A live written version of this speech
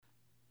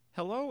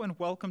Hello and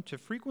welcome to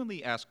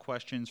Frequently Asked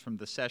Questions from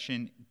the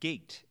session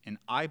GATE, an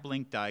eye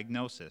blink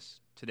diagnosis.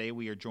 Today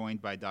we are joined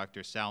by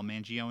Dr. Sal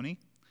Mangione.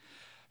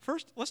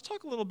 First, let's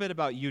talk a little bit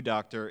about you,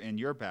 doctor, and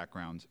your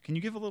background. Can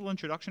you give a little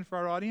introduction for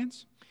our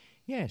audience?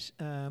 Yes,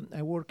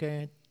 I work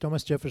at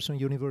Thomas Jefferson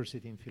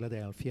University in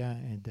Philadelphia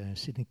and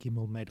Sidney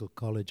Kimmel Medical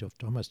College of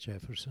Thomas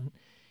Jefferson.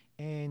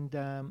 And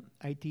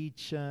I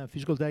teach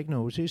physical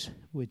diagnosis,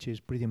 which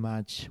is pretty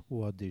much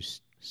what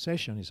this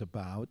session is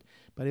about,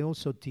 but I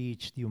also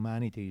teach the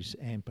humanities,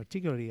 and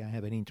particularly I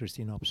have an interest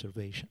in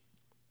observation.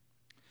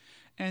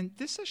 And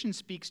this session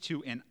speaks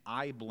to an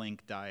eye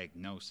blink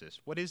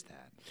diagnosis. What is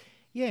that?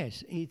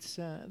 Yes, it's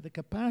the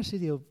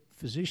capacity of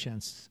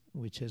physicians,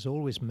 which has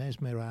always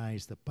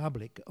mesmerized the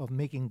public, of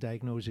making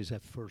diagnoses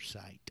at first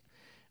sight.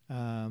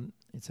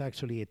 It's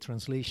actually a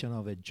translation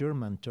of a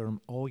German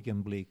term,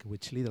 Augenblick,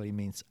 which literally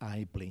means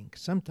eye blink.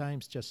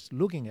 Sometimes just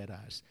looking at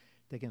us,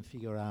 they can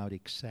figure out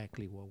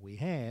exactly what we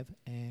have,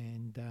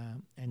 and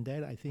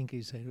that, I think,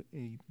 is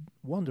a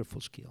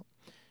wonderful skill.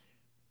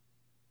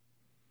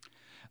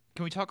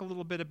 Can we talk a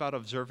little bit about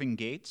observing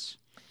gaits?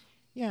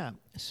 Yeah,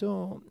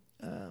 so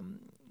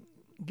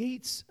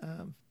gaits,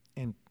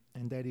 and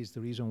that is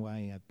the reason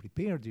why I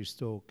prepared this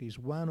talk, is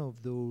one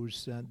of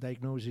those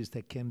diagnoses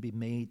that can be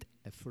made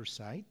at first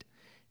sight,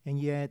 and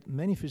yet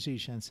many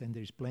physicians, and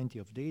there's plenty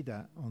of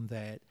data on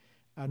that,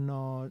 are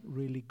not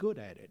really good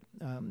at it.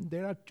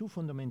 There are two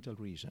fundamental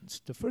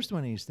reasons. The first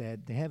one is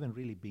that they haven't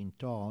really been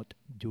taught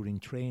during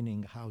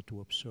training how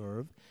to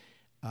observe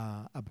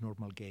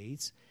abnormal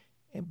gaits,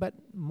 but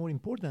more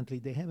importantly,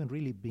 they haven't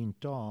really been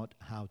taught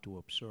how to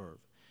observe.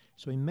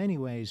 So in many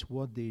ways,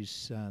 what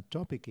this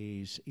topic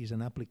is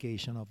an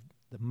application of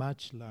the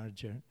much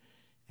larger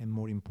and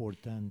more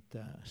important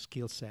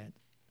skill set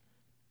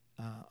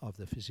of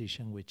the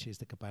physician, which is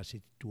the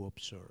capacity to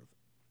observe.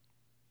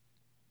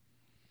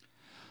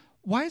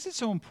 Why is it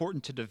so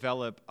important to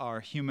develop our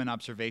human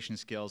observation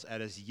skills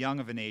at as young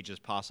of an age as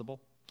possible?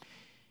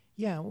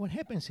 Yeah, what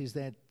happens is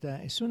that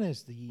as soon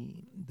as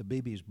the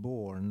baby is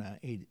born,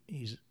 it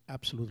is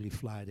absolutely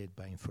flooded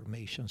by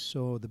information.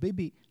 So the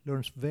baby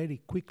learns very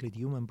quickly, the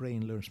human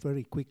brain learns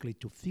very quickly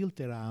to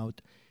filter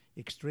out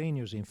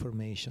extraneous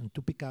information,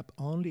 to pick up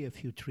only a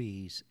few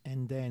trees,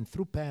 and then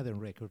through pattern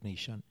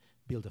recognition,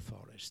 build a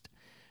forest.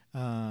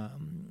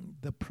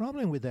 The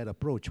problem with that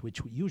approach,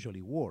 which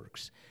usually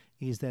works,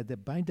 is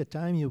that by the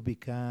time you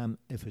become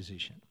a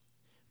physician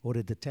or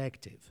a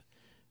detective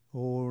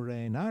or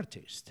an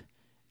artist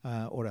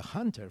or a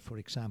hunter, for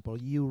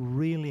example, you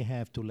really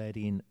have to let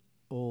in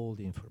all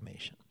the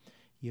information.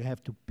 You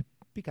have to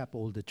pick up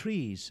all the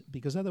trees,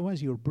 because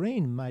otherwise your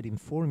brain might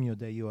inform you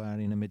that you are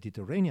in a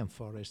Mediterranean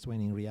forest when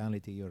in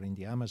reality you're in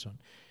the Amazon.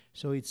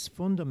 So it's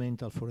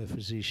fundamental for a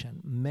physician.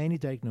 Many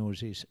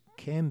diagnoses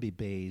can be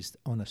based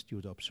on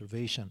astute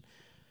observation.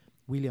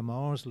 William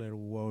Osler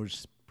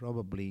was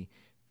probably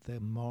the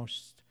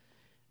most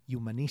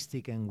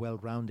humanistic and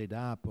well-rounded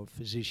up of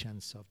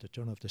physicians of the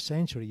turn of the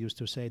century. Used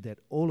to say that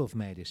all of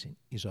medicine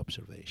is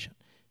observation.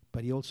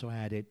 But he also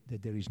added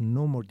that there is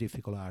no more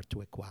difficult art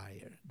to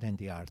acquire than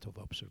the art of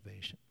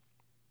observation.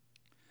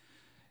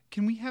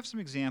 Can we have some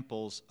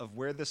examples of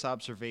where this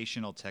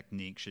observational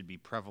technique should be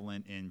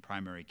prevalent in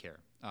primary care?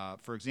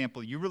 For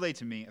example, you relate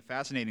to me a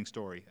fascinating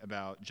story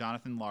about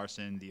Jonathan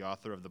Larson, the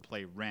author of the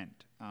play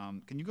Rent.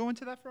 Can you go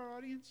into that for our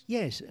audience?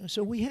 Yes.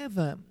 So we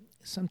have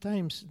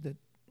sometimes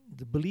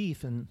the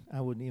belief, and I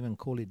would even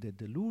call it the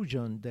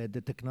delusion, that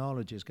the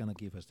technology is going to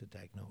give us the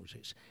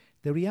diagnosis.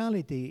 The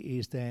reality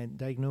is that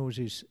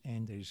diagnosis,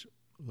 and there's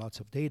lots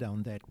of data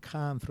on that,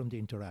 come from the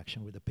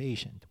interaction with the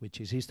patient,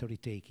 which is history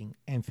taking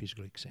and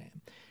physical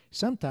exam.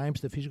 Sometimes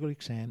the physical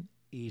exam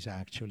is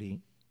actually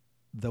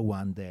the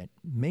one that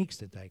makes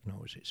the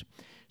diagnosis.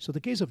 So the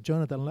case of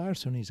Jonathan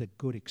Larson is a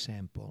good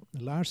example.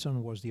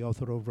 Larson was the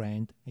author of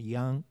Rent, a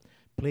young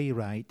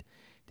playwright.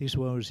 This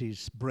was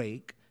his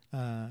break.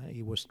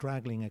 He was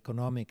struggling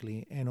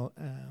economically, and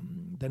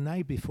the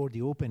night before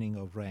the opening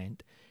of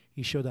Rent,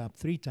 he showed up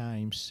 3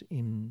 times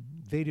in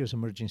various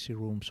emergency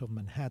rooms of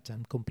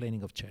Manhattan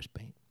complaining of chest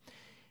pain.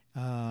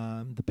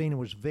 The pain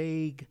was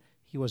vague.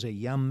 He was a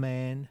young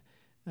man.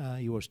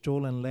 He was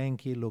tall and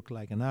lanky, looked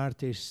like an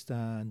artist.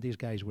 These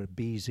guys were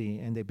busy,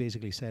 and they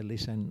basically said,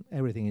 listen,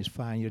 everything is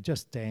fine. You're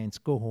just tense.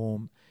 Go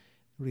home,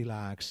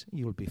 relax.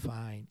 You'll be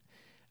fine.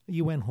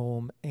 He went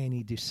home, and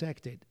he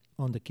dissected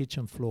on the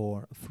kitchen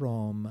floor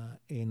from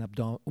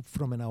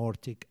an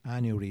aortic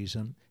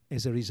aneurysm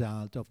as a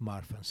result of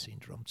Marfan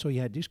syndrome. So he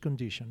had this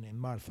condition in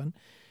Marfan,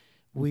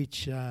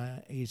 which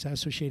is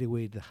associated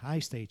with high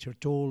stature,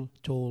 tall,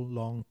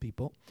 long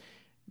people,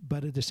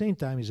 but at the same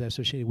time is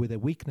associated with a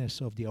weakness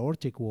of the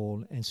aortic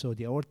wall, and so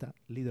the aorta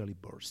literally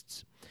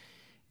bursts.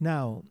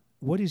 Now,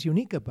 what is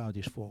unique about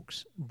these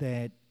folks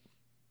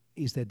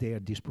is that they are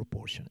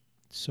disproportionate.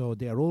 So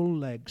they are all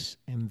legs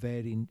and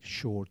very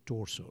short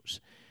torsos.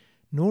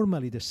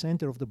 Normally, the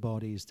center of the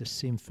body is the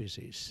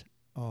symphysis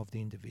of the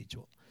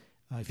individual.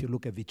 If you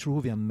look at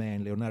Vitruvian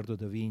Man, Leonardo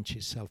da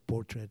Vinci's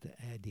self-portrait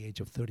at the age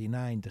of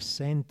 39, the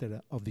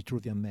center of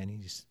Vitruvian Man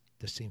is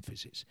the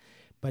symphysis.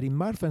 But in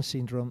Marfan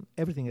syndrome,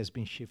 everything has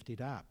been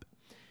shifted up.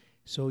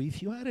 So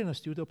if you are an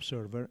astute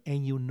observer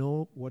and you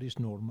know what is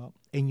normal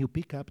and you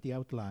pick up the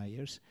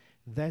outliers,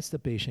 that's the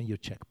patient you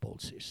check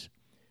pulses.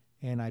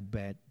 And I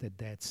bet that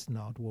that's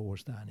not what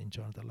was done in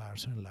Jonathan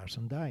Larson, and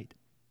Larson died.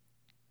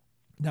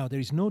 Now, there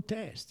is no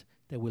test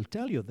that will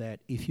tell you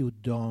that if you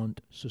don't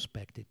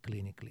suspect it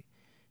clinically.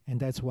 And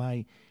that's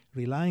why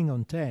relying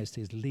on tests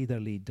is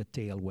literally the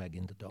tail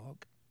wagging the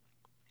dog.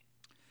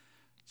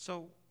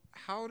 So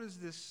how does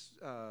this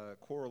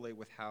correlate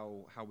with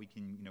how we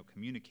can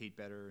communicate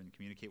better and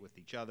communicate with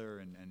each other,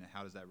 and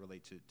how does that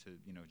relate to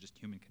just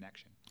human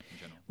connection in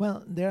general?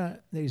 Well,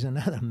 there is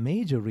another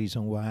major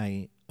reason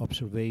why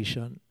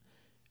observation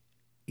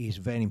is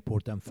very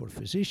important for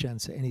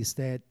physicians, and is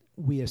that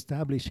we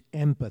establish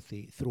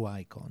empathy through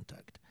eye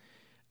contact.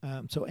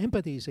 So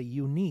empathy is a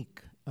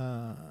unique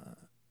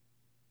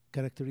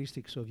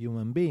characteristics of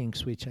human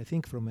beings, which I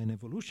think from an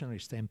evolutionary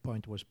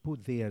standpoint was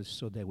put there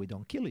so that we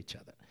don't kill each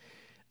other.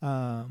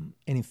 And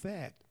in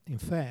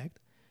fact,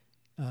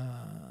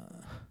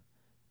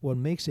 what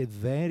makes it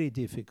very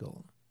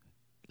difficult,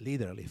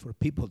 literally, for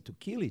people to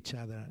kill each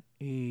other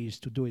is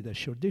to do it at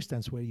short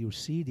distance where you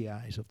see the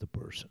eyes of the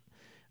person.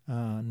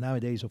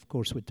 Nowadays, of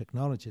course, with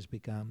technology, it's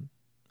become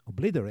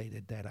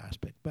obliterated, that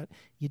aspect. But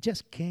you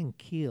just can't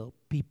kill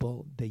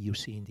people that you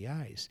see in the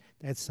eyes.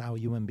 That's how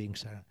human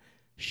beings are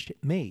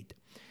made.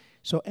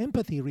 So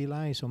empathy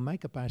relies on my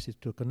capacity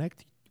to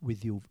connect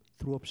with you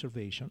through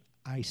observation.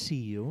 I see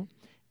you,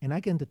 and I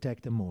can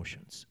detect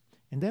emotions.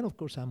 And then, of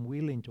course, I'm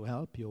willing to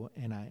help you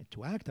and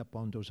to act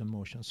upon those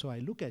emotions. So I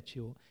look at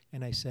you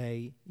and I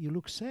say, you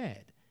look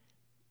sad.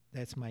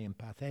 That's my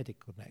empathetic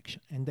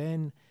connection. And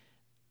then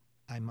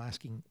I'm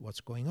asking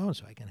what's going on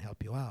so I can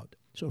help you out.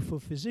 So for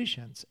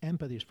physicians,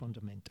 empathy is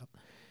fundamental.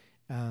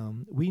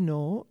 We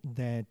know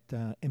that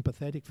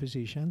empathetic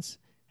physicians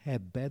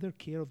have better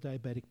care of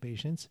diabetic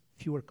patients,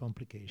 fewer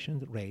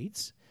complication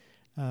rates.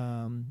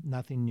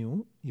 Nothing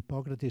new.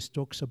 Hippocrates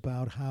talks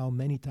about how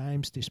many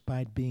times,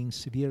 despite being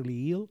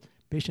severely ill,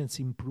 patients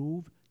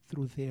improve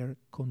through their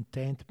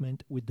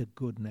contentment with the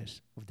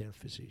goodness of their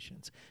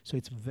physicians. So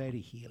it's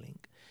very healing.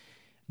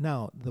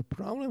 Now, the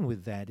problem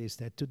with that is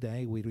that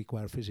today we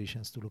require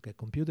physicians to look at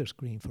computer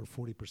screen for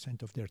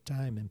 40% of their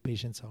time and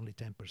patients only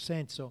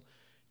 10%. So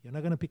you're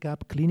not going to pick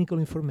up clinical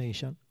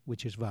information,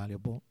 which is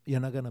valuable. You're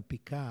not going to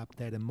pick up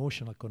that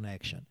emotional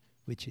connection,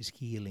 which is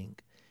healing,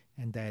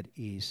 and that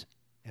is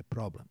a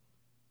problem.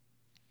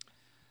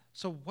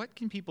 So what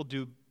can people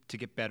do to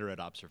get better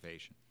at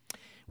observation?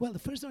 Well, the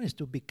first one is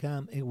to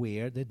become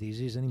aware that this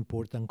is an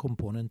important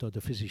component of the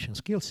physician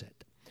skill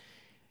set.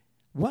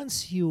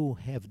 Once you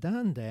have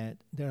done that,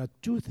 there are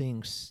two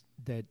things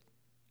that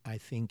I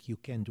think you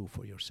can do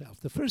for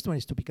yourself. The first one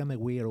is to become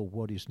aware of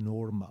what is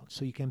normal,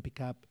 so you can pick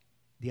up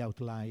the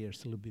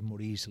outliers a little bit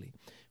more easily.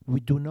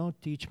 We do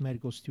not teach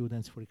medical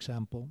students, for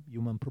example,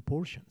 human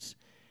proportions,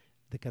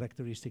 the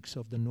characteristics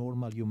of the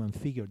normal human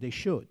figure. They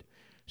should.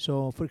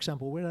 So, for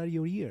example, where are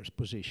your ears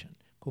positioned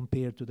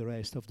compared to the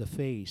rest of the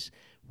face?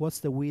 What's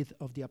the width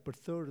of the upper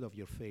third of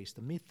your face,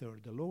 the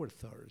mid-third, the lower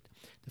third?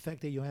 The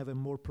fact that you have a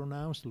more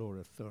pronounced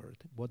lower third,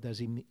 what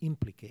does it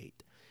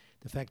implicate?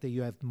 The fact that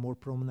you have more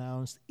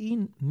pronounced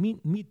in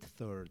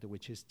mid-third,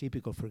 which is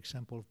typical, for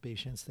example, of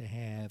patients that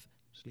have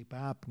sleep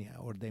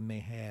apnea, or they may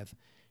have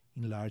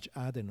enlarged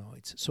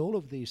adenoids. So all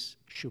of this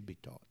should be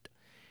taught.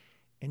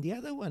 And the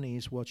other one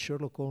is what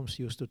Sherlock Holmes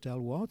used to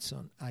tell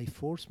Watson: I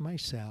force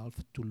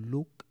myself to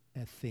look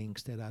at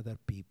things that other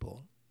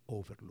people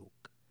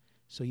overlook.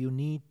 So you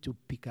need to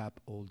pick up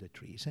all the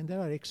trees, and there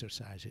are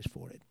exercises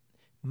for it.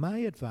 My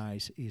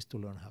advice is to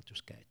learn how to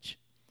sketch,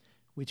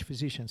 which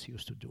physicians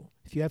used to do.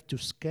 If you have to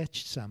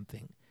sketch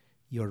something,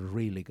 you're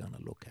really going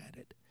to look at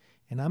it.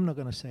 And I'm not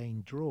going to say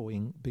in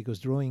drawing, because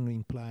drawing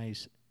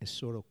implies a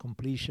sort of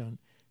completion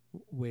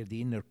where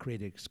the inner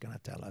critic is going to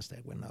tell us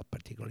that we're not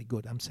particularly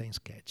good. I'm saying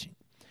sketching.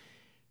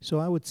 So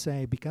I would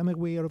say become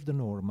aware of the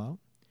normal,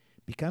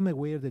 become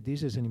aware that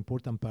this is an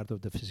important part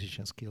of the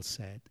physician skill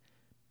set,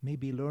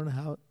 maybe learn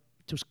how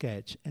to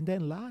sketch. And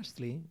then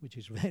lastly, which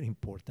is very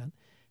important,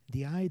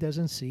 the eye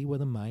doesn't see what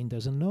the mind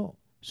doesn't know.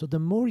 So the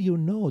more you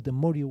know, the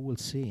more you will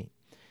see.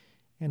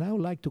 And I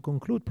would like to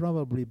conclude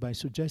probably by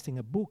suggesting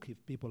a book,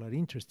 if people are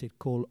interested,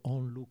 called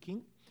On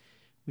Looking,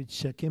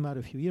 which came out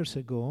a few years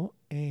ago,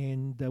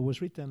 and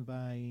was written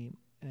by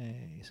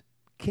a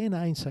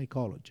canine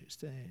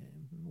psychologist, a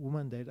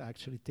woman that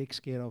actually takes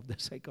care of the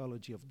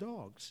psychology of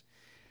dogs.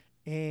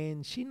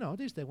 And she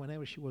noticed that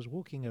whenever she was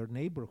walking her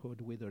neighborhood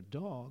with her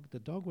dog, the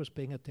dog was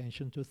paying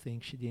attention to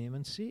things she didn't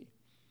even see.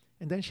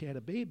 And then she had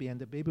a baby,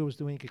 and the baby was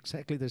doing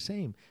exactly the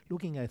same,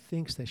 looking at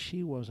things that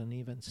she wasn't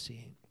even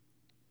seeing.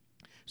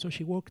 So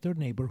she walked her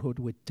neighborhood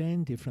with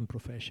 10 different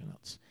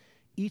professionals,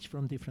 each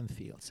from different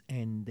fields,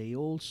 and they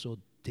all saw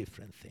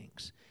different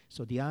things.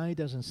 So the eye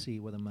doesn't see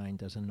what the mind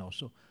doesn't know.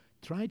 So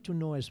try to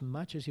know as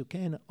much as you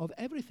can of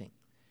everything.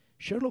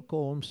 Sherlock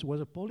Holmes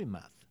was a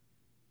polymath.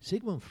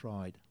 Sigmund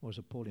Freud was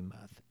a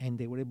polymath, and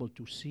they were able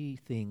to see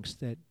things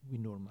that we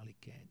normally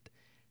can't.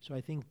 So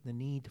I think the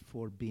need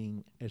for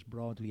being as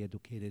broadly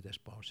educated as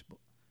possible.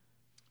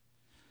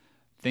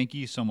 Thank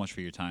you so much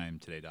for your time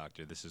today,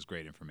 Doctor. This is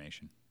great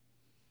information.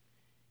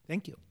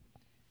 Thank you.